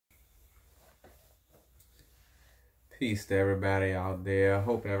Peace to everybody out there.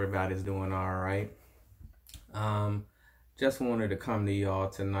 Hope everybody's doing all right. Um, just wanted to come to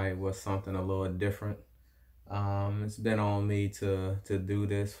y'all tonight with something a little different. It's been on me to do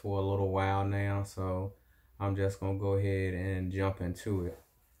this for a little while now, so I'm just gonna go ahead and jump into it.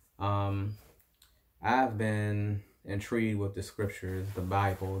 Um, I've been intrigued with the scriptures, the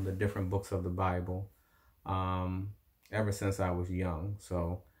Bible, the different books of the Bible, um, ever since I was young.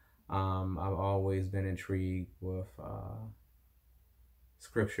 So I've always been intrigued with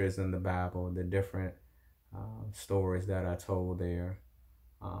scriptures in the Bible, the different stories that are told there,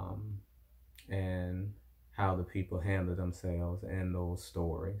 um, and how the people handle themselves in those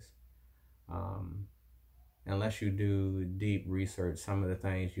stories. Um, unless you do deep research, some of the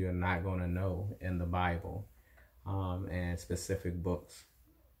things you're not going to know in the Bible and specific books.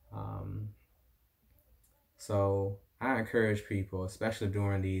 Um, so I encourage people, especially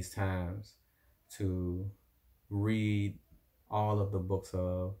during these times, to read all of the books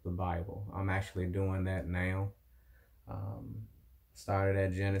of the Bible. I'm actually doing that now. Um, Started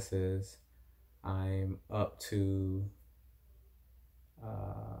at Genesis. I'm up to,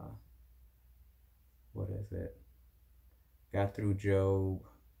 what is it? Got through Job.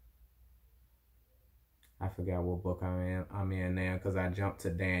 I forgot what book I'm in now because I jumped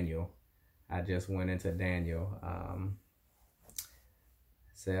to Daniel. I just went into Daniel.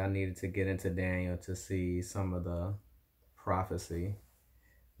 Said I needed to get into Daniel to see some of the prophecy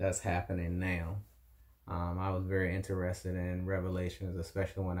that's happening now. I was very interested in Revelations,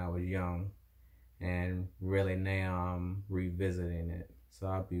 especially when I was young. And really now I'm revisiting it. So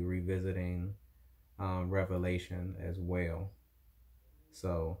I'll be revisiting Revelation as well.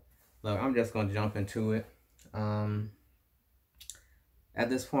 So look, I'm just going to jump into it. At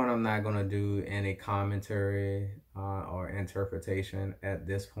this point, I'm not going to do any commentary or interpretation at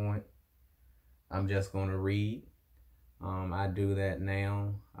this point. I'm just going to read. I do that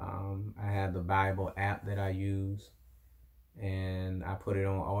now. I have the Bible app that I use, and I put it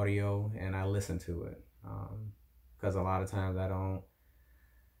on audio and I listen to it. Because a lot of times I don't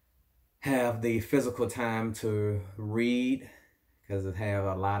have the physical time to read because I have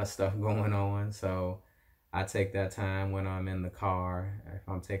a lot of stuff going on. So I take that time when I'm in the car. If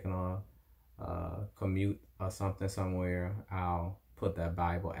I'm taking a commute or something somewhere, I'll put that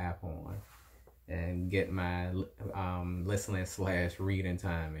Bible app on and get my listening / reading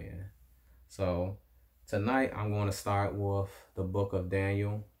time in. So tonight I'm going to start with the book of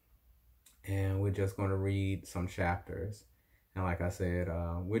Daniel, and we're just going to read some chapters. And like I said,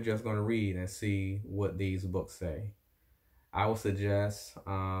 we're just going to read and see what these books say. I would suggest,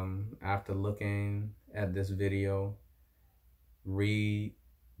 after looking at this video, read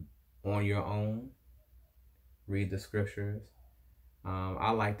on your own, read the scriptures.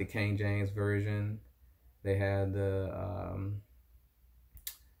 I like the King James Version. They had the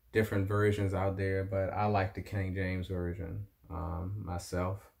different versions out there, but I like the King James Version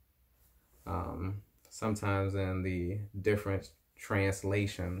myself. Sometimes in the different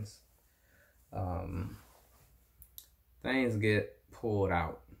translations, things get pulled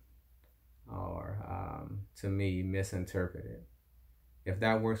out or, to me, misinterpreted. If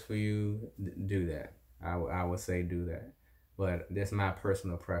that works for you, do that. I would say do that. But that's my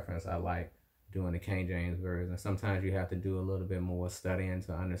personal preference. I like doing the King James Version. Sometimes you have to do a little bit more studying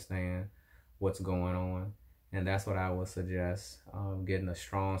to understand what's going on. And that's what I would suggest, getting a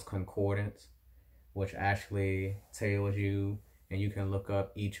Strong's Concordance, which actually tells you, and you can look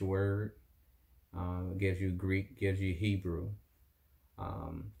up each word. It gives you Greek, gives you Hebrew.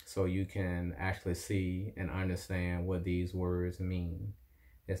 So you can actually see and understand what these words mean.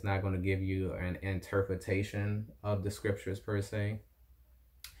 It's not going to give you an interpretation of the scriptures per se,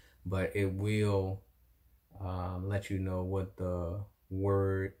 but it will let you know what the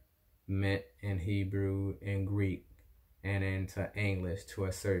word meant in Hebrew, in Greek, and into English to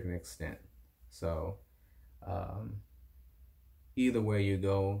a certain extent. So either way you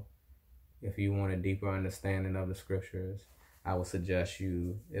go, if you want a deeper understanding of the scriptures, I would suggest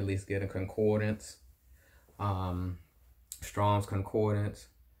you at least get a concordance, Strong's Concordance.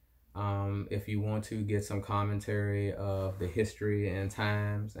 If you want to get some commentary of the history and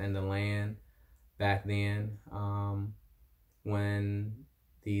times and the land back then, when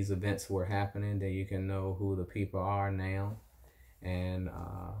these events were happening, then you can know who the people are now and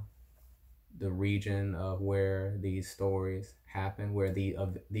the region of where these stories happen, where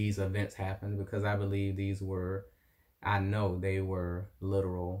these events happened, because I believe I know they were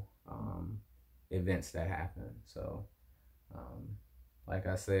literal events that happened. So like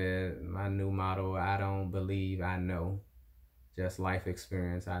I said, my new motto, I don't believe I know, just life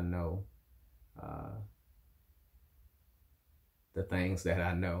experience I know. the things that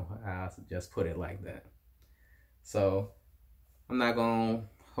I know. I'll just put it like that. So I'm not going to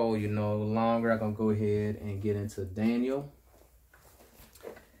hold you no longer. I'm going to go ahead and get into Daniel.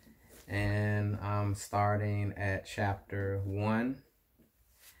 And I'm starting at chapter 1.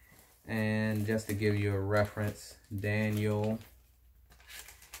 And just to give you a reference, Daniel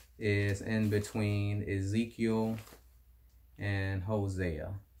is in between Ezekiel and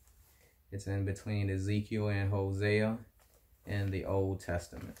Hosea. It's in between Ezekiel and Hosea in the Old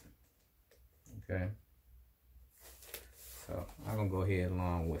Testament. Okay. So I'm going to go ahead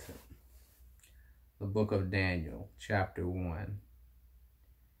along with it. The book of Daniel, chapter 1.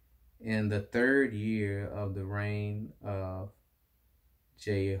 In the 3rd year of the reign of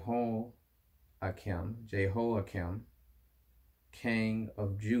Jehoiakim, king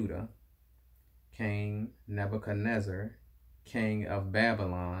of Judah, came Nebuchadnezzar, king of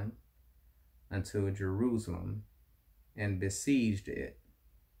Babylon, unto Jerusalem, and besieged it.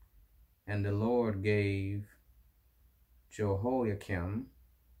 And the Lord gave Jehoiakim,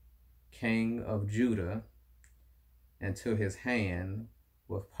 king of Judah, into his hand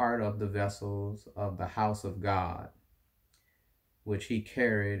with part of the vessels of the house of God, which he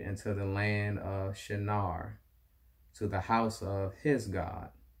carried into the land of Shinar, to the house of his God.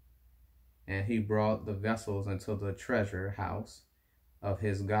 And he brought the vessels into the treasure house of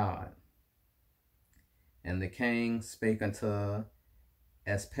his God. And the king spake unto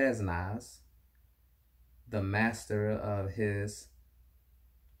Ashpenaz, the master of his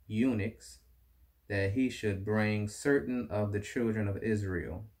eunuchs, that he should bring certain of the children of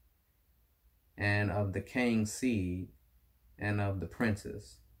Israel, and of the king's seed, and of the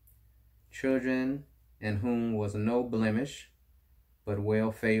princes, children in whom was no blemish, but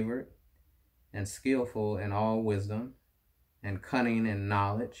well favored, and skillful in all wisdom, and cunning in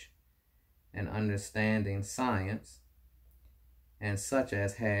knowledge, and understanding science, and such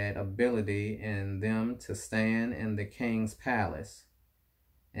as had ability in them to stand in the king's palace,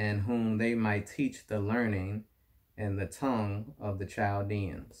 and whom they might teach the learning and the tongue of the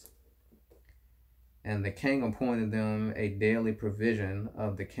Chaldeans. And the king appointed them a daily provision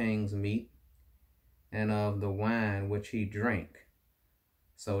of the king's meat, and of the wine which he drank,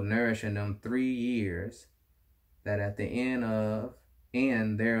 so nourishing them 3 years, that at the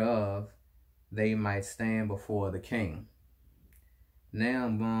end thereof they might stand before the king. Now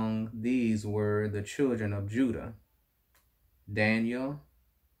among these were the children of Judah, Daniel,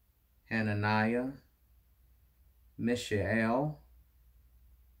 Hananiah, Mishael,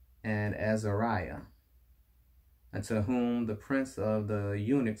 and Azariah, unto whom the prince of the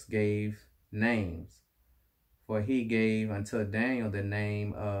eunuchs gave names. For he gave unto Daniel the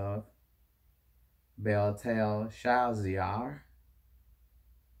name of Belteshazzar,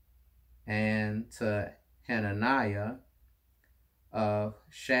 and to Hananiah of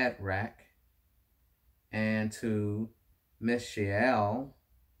Shadrach, and to Mishael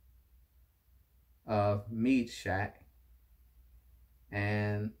of Meshach,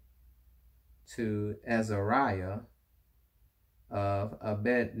 and to Azariah of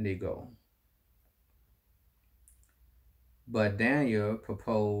Abednego. But Daniel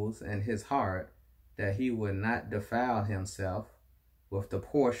proposed in his heart that he would not defile himself with the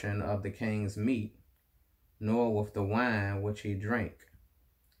portion of the king's meat, nor with the wine which he drank.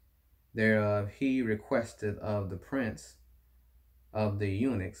 Thereof he requested of the prince of the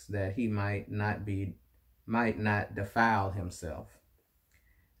eunuchs that he might not defile himself.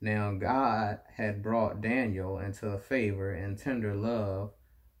 Now God had brought Daniel into favor and tender love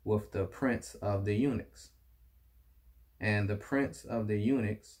with the prince of the eunuchs. And the prince of the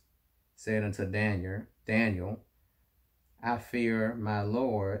eunuchs said unto Daniel, I fear my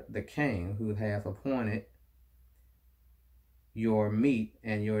lord the king, who hath appointed your meat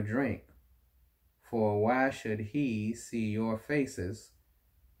and your drink. For why should he see your faces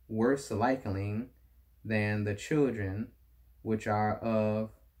worse likening than the children which are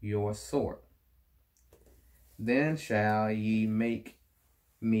of your sort? Then shall ye make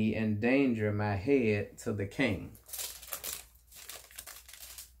me endanger my head to the king.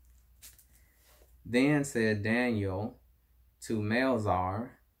 Then said Daniel to Melzar,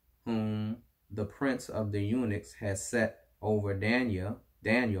 whom the prince of the eunuchs had set over Daniel,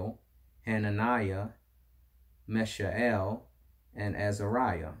 Hananiah, Mishael, and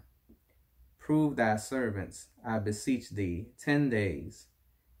Azariah, prove thy servants, I beseech thee, 10 days,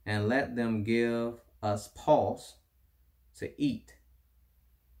 and let them give us pulse to eat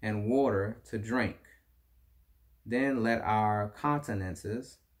and water to drink. Then let our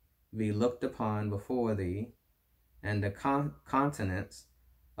countenances be looked upon before thee, and the countenance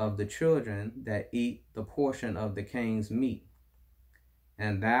of the children that eat the portion of the king's meat,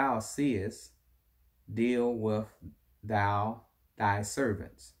 and thou seest, deal with thou thy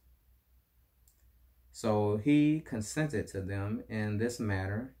servants. So he consented to them in this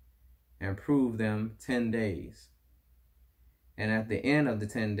matter, and proved them 10 days. And at the end of the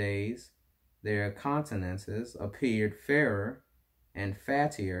 10 days, their countenances appeared fairer and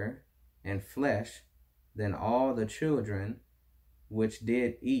fattier in flesh than all the children which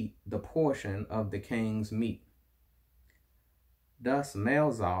did eat the portion of the king's meat. Thus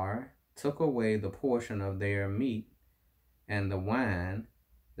Melzar took away the portion of their meat and the wine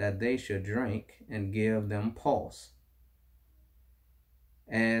that they should drink, and give them pulse.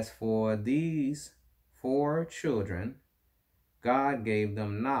 As for these 4 children, God gave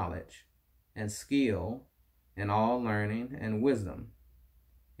them knowledge and skill in all learning and wisdom,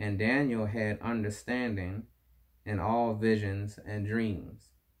 and Daniel had understanding in all visions and dreams.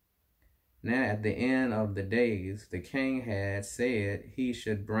 Now at the end of the days, the king had said he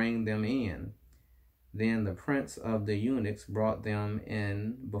should bring them in. Then the prince of the eunuchs brought them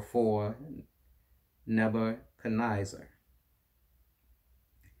in before Nebuchadnezzar.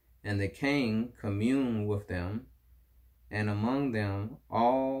 And the king communed with them, and among them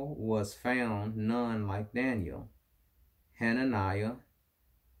all was found none like Daniel, Hananiah,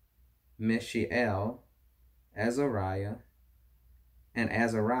 Mishael, Azariah, and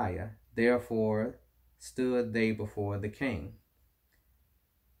Azariah. Therefore stood they before the king.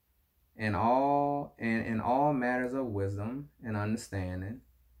 And in all matters of wisdom and understanding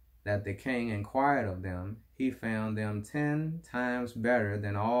that the king inquired of them, he found them 10 times better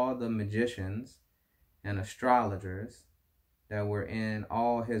than all the magicians and astrologers that were in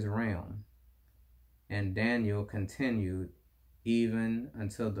all his realm. And Daniel continued even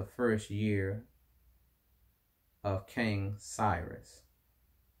until the first year of King Cyrus.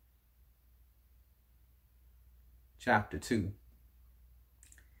 Chapter 2.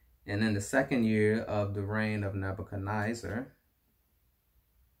 And in the 2nd year of the reign of Nebuchadnezzar,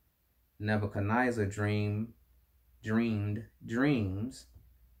 Nebuchadnezzar dreamed dreams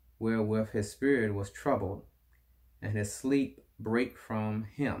wherewith his spirit was troubled, and his sleep brake from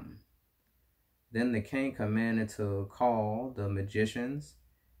him. Then the king commanded to call the magicians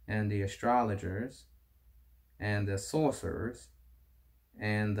and the astrologers and the sorcerers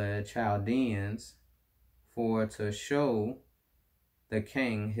and the Chaldeans for to show the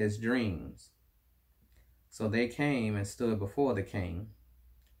king his dreams. So they came and stood before the king.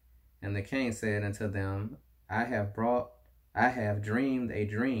 And the king said unto them, I have dreamed a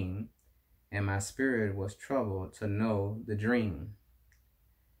dream, and my spirit was troubled to know the dream.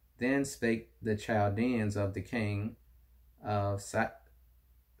 Then spake the Chaldeans of the king of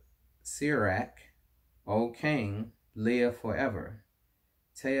Sirach, O king, live forever.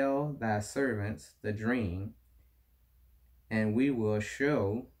 Tell thy servants the dream, and we will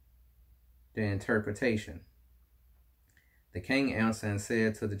show the interpretation. The king answered and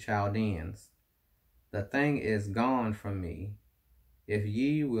said to the Chaldeans, the thing is gone from me. If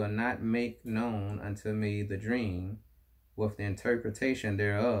ye will not make known unto me the dream with the interpretation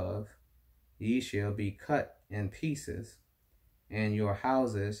thereof, ye shall be cut in pieces, and your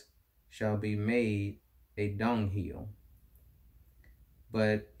houses shall be made a dunghill.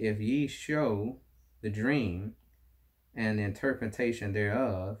 But if ye show the dream and the interpretation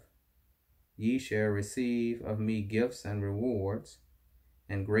thereof, ye shall receive of me gifts and rewards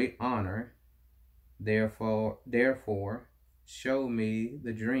and great honor. Therefore, show me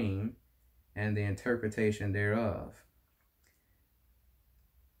the dream and the interpretation thereof.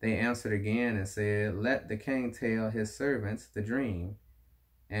 They answered again and said, let the king tell his servants the dream,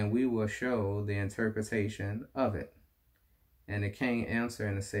 and we will show the interpretation of it. And the king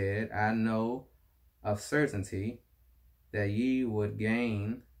answered and said, I know of certainty that ye would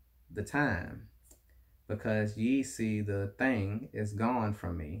gain the time, because ye see the thing is gone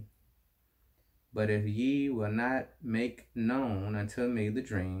from me. But if ye will not make known unto me the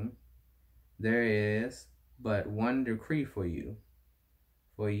dream, there is but one decree for you.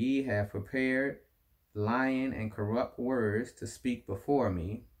 For ye have prepared lying and corrupt words to speak before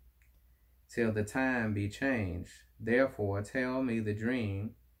me, till the time be changed. Therefore tell me the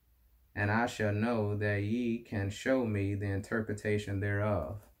dream, and I shall know that ye can show me the interpretation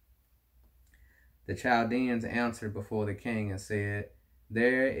thereof. The Chaldeans answered before the king and said,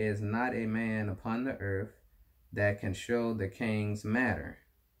 there is not a man upon the earth that can show the king's matter.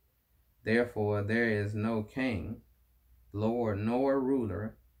 Therefore there is no king, lord, nor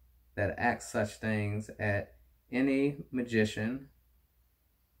ruler that acts such things at any magician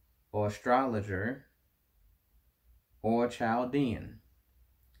or astrologer or Chaldean.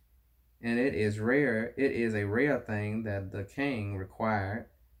 And it is a rare thing that the king required,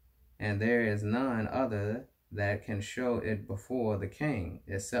 and there is none other that can show it before the king,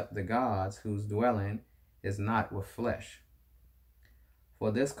 except the gods whose dwelling is not with flesh.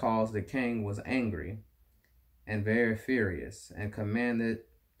 For this cause the king was angry and very furious, and commanded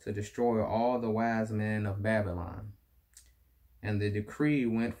to destroy all the wise men of Babylon. And the decree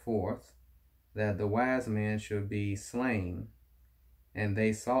went forth that the wise men should be slain, and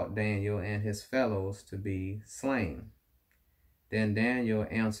they sought Daniel and his fellows to be slain. Then Daniel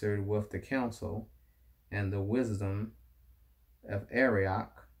answered with the counsel and the wisdom of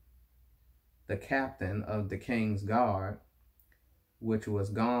Arioch, the captain of the king's guard, which was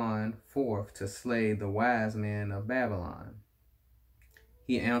gone forth to slay the wise men of Babylon.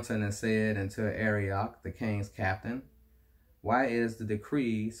 He answered and said unto Arioch, the king's captain, Why is the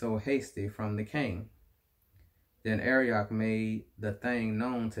decree so hasty from the king? Then Arioch made the thing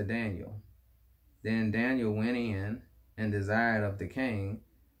known to Daniel. Then Daniel went in and desired of the king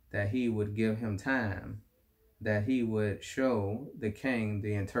that he would give him time, that he would show the king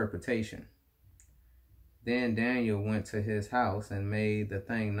the interpretation. Then Daniel went to his house and made the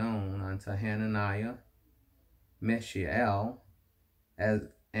thing known unto Hananiah, Mishael, and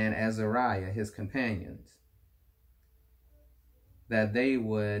Azariah his companions, that they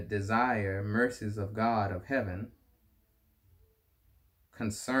would desire mercies of God of heaven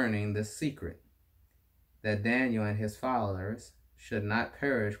concerning the secret, that Daniel and his followers should not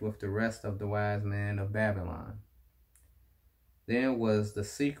perish with the rest of the wise men of Babylon. Then was the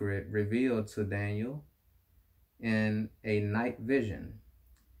secret revealed to Daniel in a night vision.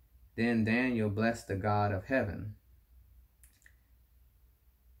 Then Daniel blessed the God of heaven.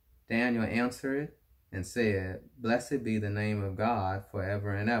 Daniel answered and said, Blessed be the name of God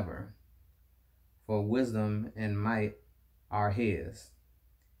forever and ever, for wisdom and might are his.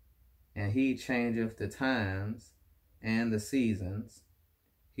 And he changeth the times and the seasons.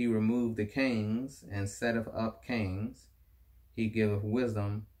 He removed the kings and setteth up kings. He giveth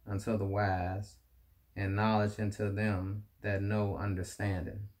wisdom unto the wise, and knowledge unto them that know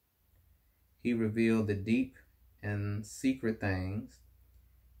understanding. He revealed the deep and secret things.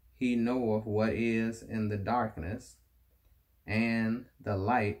 He knoweth what is in the darkness, and the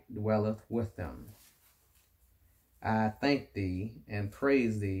light dwelleth with them. I thank thee and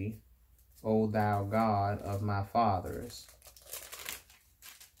praise thee, O thou God of my fathers,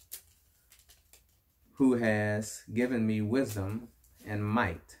 who has given me wisdom and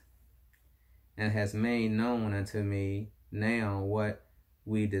might, and has made known unto me now what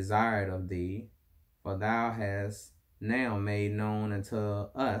we desired of thee, for thou hast now made known unto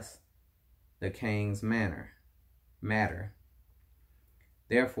us the king's matter.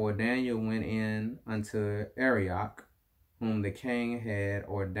 Therefore Daniel went in unto Arioch, whom the king had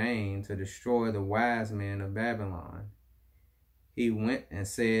ordained to destroy the wise men of Babylon. He went and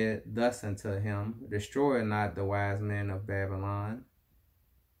said thus unto him, Destroy not the wise men of Babylon.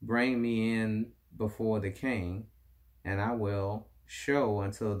 Bring me in before the king, and I will show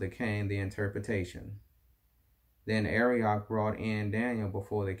unto the king the interpretation. Then Arioch brought in Daniel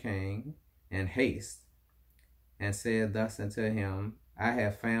before the king in haste, and said thus unto him, I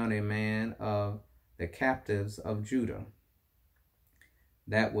have found a man of the captives of Judah,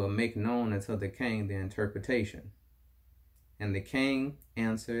 that will make known unto the king the interpretation. And the king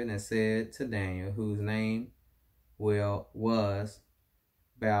answered and said to Daniel, whose name was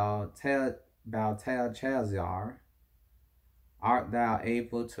Belteshazzar, Art thou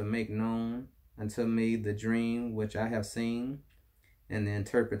able to make known unto me the dream which I have seen, and the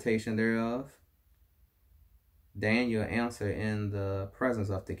interpretation thereof? Daniel answered in the presence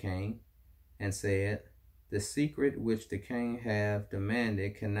of the king, and said, The secret which the king hath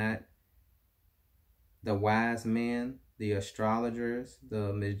demanded cannot the wise men, the astrologers,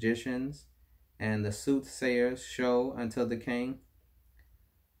 the magicians, and the soothsayers show unto the king?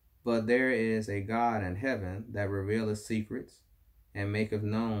 But there is a God in heaven that revealeth secrets, and maketh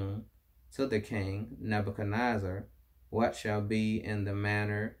known to the king Nebuchadnezzar what shall be in the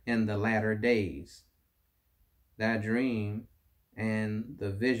latter days. Thy dream and the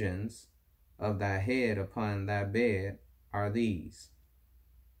visions of thy head upon thy bed are these.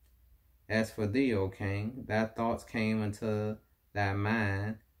 As for thee, O king, thy thoughts came into thy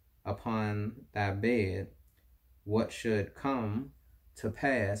mind upon thy bed, what should come to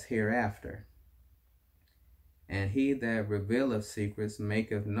pass hereafter. And he that revealeth secrets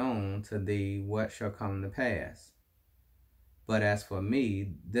maketh known to thee what shall come to pass. But as for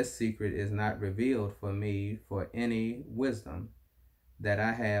me, this secret is not revealed for me for any wisdom, that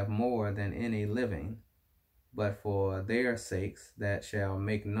I have more than any living, but for their sakes that shall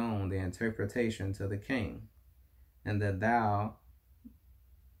make known the interpretation to the king, and that thou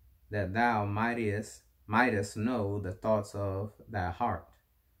mightest know the thoughts of thy heart.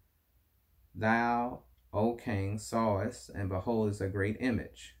 Thou, O king, sawest, and beholdest a great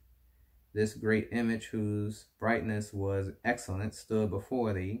image. This great image, whose brightness was excellent, stood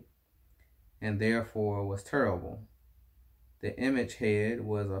before thee, and therefore was terrible. The image head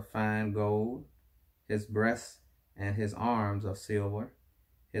was of fine gold, his breast and his arms of silver,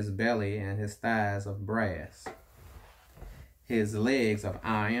 his belly and his thighs of brass, his legs of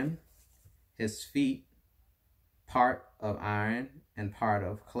iron, his feet part of iron and part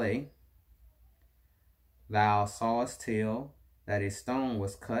of clay. Thou sawest till that a stone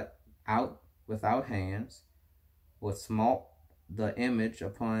was cut out without hands, would smote the image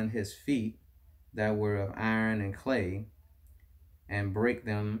upon his feet that were of iron and clay, and break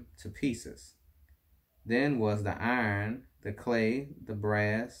them to pieces. Then was the iron, the clay, the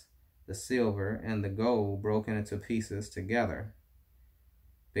brass, the silver, and the gold broken into pieces together,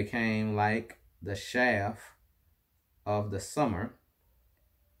 became like the shaft of the summer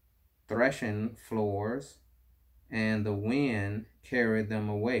threshing floors, and the wind carried them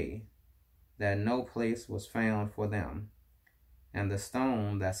away, that no place was found for them. And the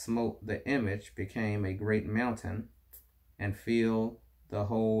stone that smote the image became a great mountain, and filled the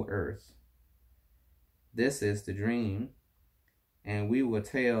whole earth. This is the dream, and we will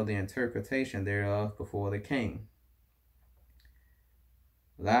tell the interpretation thereof before the king.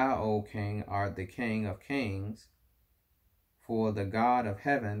 Thou, O king, art the King of kings, for the God of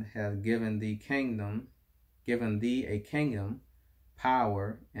heaven hath given thee a kingdom,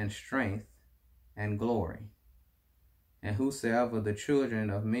 power, and strength, and glory. And whosoever the children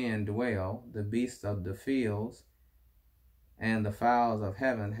of men dwell, the beasts of the fields, and the fowls of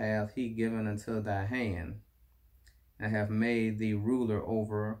heaven hath he given into thy hand, and hath made thee ruler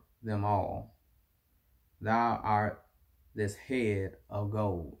over them all. Thou art this head of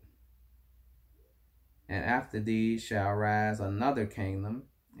gold. And after thee shall rise another kingdom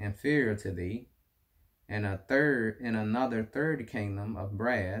inferior to thee, and another third kingdom of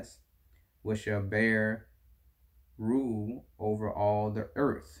brass, which shall bear rule over all the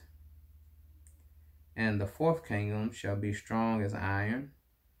earth. And the fourth kingdom shall be strong as iron,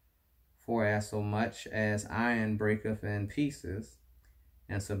 for as so much as iron breaketh in pieces,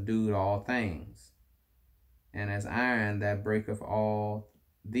 and subdued all things, and as iron that breaketh all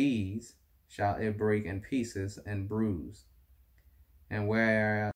these, shall it break in pieces and bruise. And where